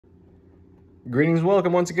Greetings and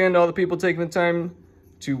welcome once again to all the people taking the time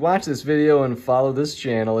to watch this video and follow this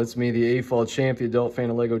channel. It's me, the AFAL champ, the adult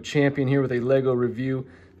fan of LEGO champion, here with a LEGO review.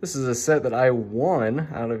 This is a set that I won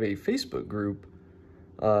out of a Facebook group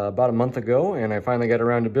about a month ago, and I finally got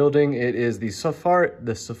around to building. It is the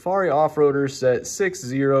Safari Off-Roader set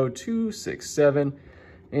 60267,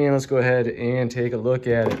 and let's go ahead and take a look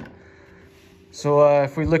at it. So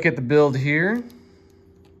if we look at the build here,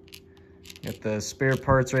 got the spare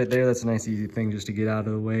parts right there. That's a nice easy thing just to get out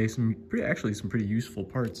of the way. Actually some pretty useful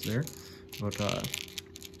parts there, but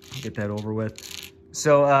get that over with.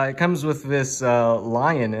 So it comes with this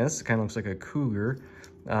lioness. It kind of looks like a cougar,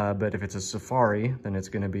 but if it's a safari, then it's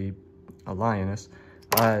going to be a lioness.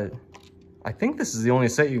 I think this is the only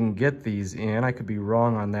set you can get these in. I could be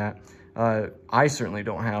wrong on that. I certainly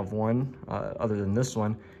don't have one other than this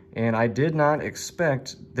one. And I did not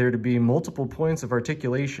expect there to be multiple points of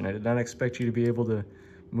articulation. I did not expect you to be able to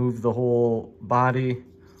move the whole body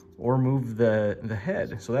or move the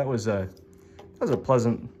head. So that was a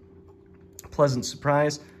pleasant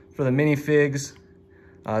surprise. For the minifigs,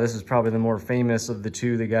 this is probably the more famous of the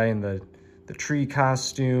two, the guy in the tree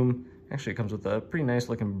costume. Actually, it comes with a pretty nice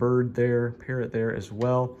looking bird there, parrot there as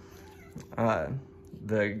well.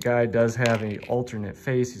 The guy does have an alternate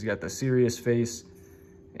face. He's got the serious face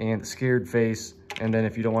and the scared face, and then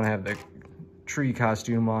if you don't want to have the tree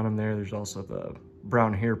costume on him there's also the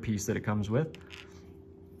brown hair piece that it comes with.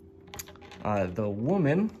 The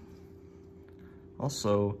woman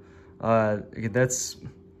also, those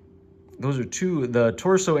are two, the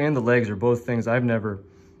torso and the legs are both things I've never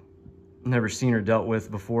seen or dealt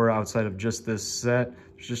with before outside of just this set.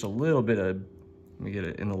 There's just a little bit of, let me get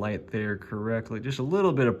it in the light there correctly, just a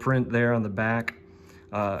little bit of print there on the back.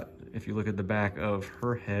 If you look at the back of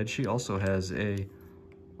her head, she also has a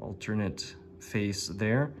alternate face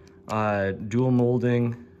there. Dual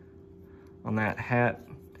molding on that hat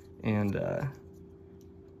and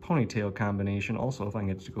ponytail combination also, if I can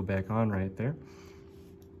get it to go back on right there.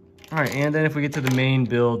 All right, and then if we get to the main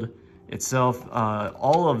build itself,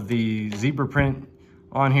 all of the zebra print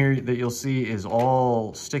on here that you'll see is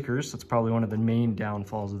all stickers. That's probably one of the main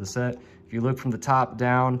downfalls of the set. If you look from the top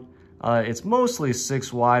down, it's mostly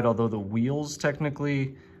 6 wide, although the wheels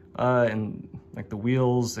technically, and like the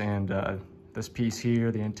wheels and this piece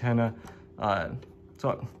here, the antenna.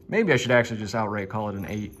 So maybe I should actually just outright call it an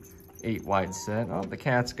 8 wide set. Oh, the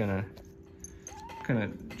cat's gonna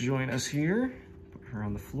join us here. Put her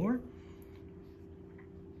on the floor.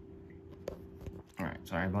 All right,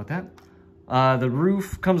 sorry about that. The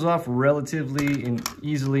roof comes off relatively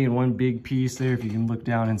easily in one big piece there. If you can look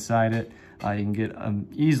down inside it, you can get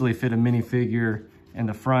easily fit a minifigure in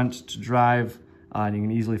the front to drive, and you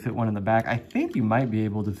can easily fit one in the back. I think you might be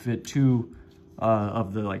able to fit 2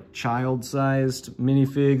 of the like child-sized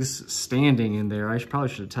minifigs standing in there. Probably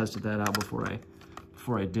should have tested that out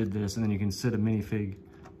before I did this, and then you can sit a minifig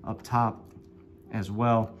up top as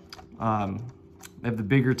well. They have the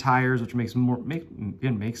bigger tires, which makes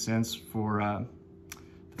sense for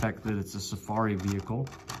the fact that it's a safari vehicle.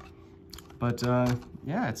 But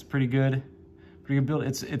yeah, it's pretty good build.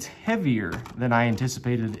 It's heavier than I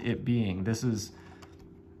anticipated it being. This is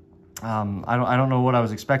I don't know what I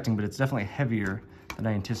was expecting, but it's definitely heavier than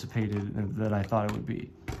I anticipated, that I thought it would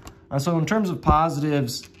be. So in terms of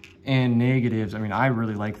positives and negatives, I mean, I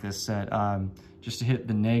really like this set. Just to hit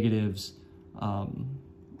the negatives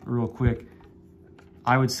real quick,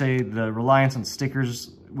 I would say the reliance on stickers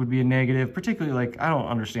would be a negative, particularly like, I don't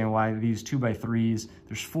understand why these 2x3s,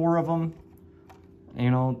 there's 4 of them, you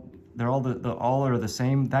know, they're all are the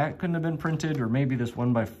same. That couldn't have been printed, or maybe this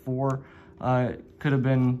 1x4 could have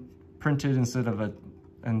been printed instead of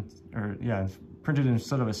printed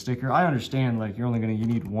instead of a sticker. I understand, like, you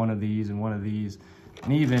need one of these and one of these,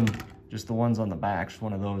 and even just the ones on the back, just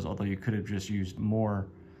one of those, although you could have just used more,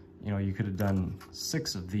 you know, you could have done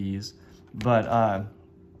 6 of these. But I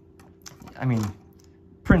mean,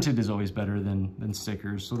 printed is always better than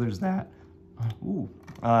stickers, so there's that. Ooh,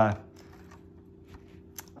 I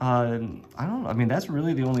don't know. I mean, that's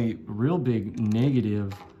really the only real big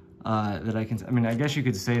negative that I mean, I guess you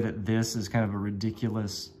could say that this is kind of a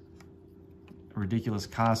ridiculous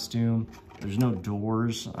costume. There's no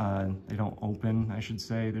doors. They don't open, I should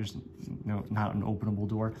say. There's not an openable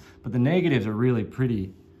door. But the negatives are really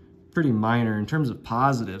pretty minor. In terms of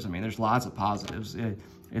positives, I mean, there's lots of positives.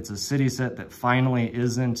 It's a city set that finally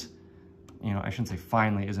isn't, you know, I shouldn't say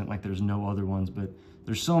finally isn't like there's no other ones, but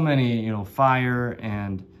there's so many, you know, fire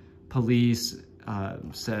and police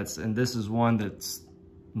sets, and this is one that's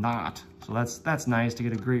not. So that's nice to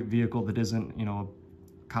get a great vehicle that isn't, you know, a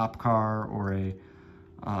cop car or a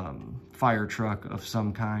fire truck of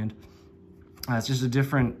some kind. It's just a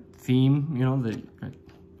different theme, you know, that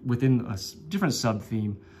within a different sub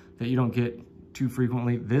theme that you don't get too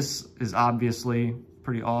frequently. This is obviously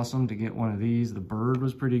pretty awesome to get one of these. The bird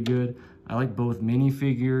was pretty good. I like both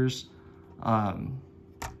minifigures.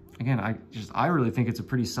 Again, I really think it's a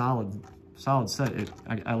pretty solid set.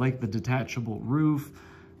 I like the detachable roof.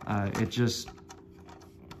 There's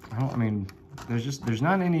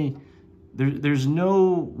not any, there's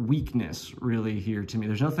no weakness really here to me.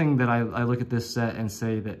 There's nothing that I look at this set and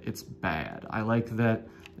say that it's bad. I like that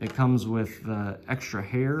it comes with the extra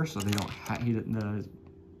hair, so they don't the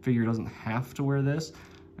figure doesn't have to wear this.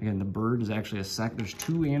 Again, the bird is actually there's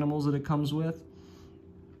 2 animals that it comes with.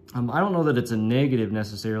 I don't know that it's a negative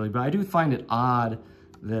necessarily, but I do find it odd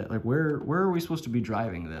that, like, where are we supposed to be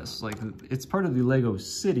driving this? Like, it's part of the Lego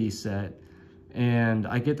City set, and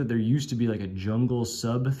I get that there used to be like a jungle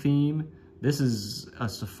sub theme. This is a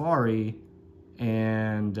safari,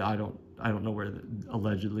 and I don't know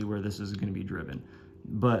allegedly where this is going to be driven.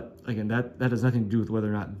 But again, that has nothing to do with whether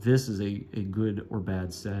or not this is a good or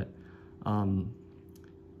bad set.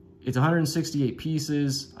 It's 168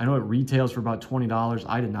 pieces. I know it retails for about $20.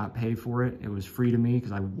 I did not pay for it. It was free to me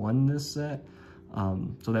because I won this set.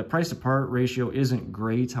 So that price to part ratio isn't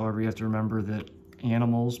great. However, you have to remember that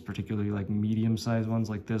animals, particularly like medium-sized ones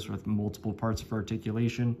like this with multiple parts of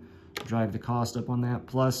articulation, drive the cost up on that.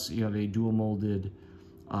 Plus, you have a dual molded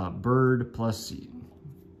bird. Plus,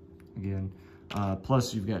 again,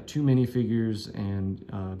 plus you've got 2 minifigures, and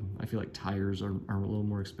I feel like tires are a little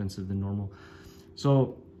more expensive than normal.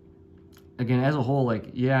 So again, as a whole,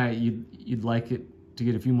 like, yeah, you'd like it to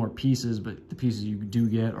get a few more pieces, but the pieces you do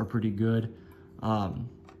get are pretty good.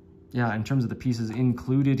 Yeah, in terms of the pieces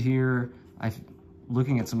included here,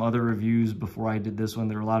 looking at some other reviews before I did this one,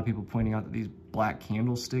 there were a lot of people pointing out that these black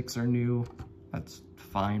candlesticks are new. That's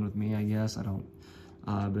fine with me, I guess. I don't,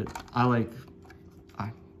 but I like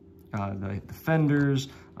the fenders.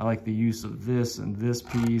 I like the use of this and this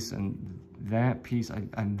piece and that piece.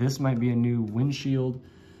 And this might be a new windshield.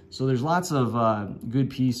 So there's lots of good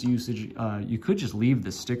piece usage. You could just leave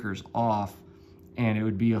the stickers off, and it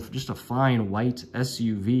would be just a fine white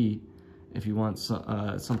SUV if you want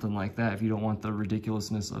something like that, if you don't want the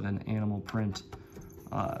ridiculousness of an animal print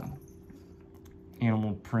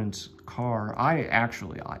car.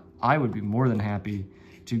 I would be more than happy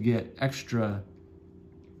to get extra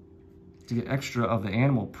of the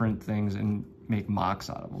animal print things and make mocks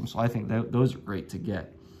out of them. So I think those are great to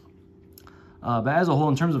get. But as a whole,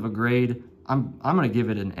 in terms of a grade, I'm going to give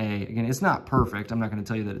it an A. Again, it's not perfect. I'm not going to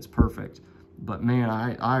tell you that it's perfect. But man,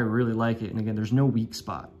 I really like it. And again, there's no weak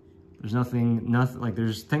spot. There's nothing like,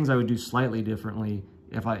 there's things I would do slightly differently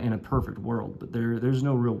if in a perfect world, but there's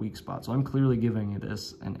no real weak spot. So I'm clearly giving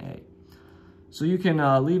this an A. So you can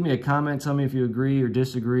leave me a comment, tell me if you agree or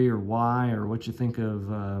disagree or why, or what you think of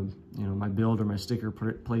you know, my build or my sticker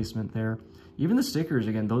placement there. Even the stickers,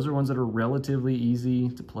 again, those are ones that are relatively easy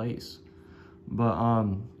to place. But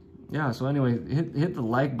yeah, so anyway, hit the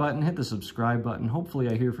like button, hit the subscribe button. Hopefully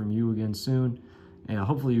I hear from you again soon, and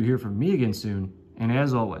hopefully you hear from me again soon. And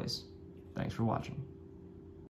as always, thanks for watching.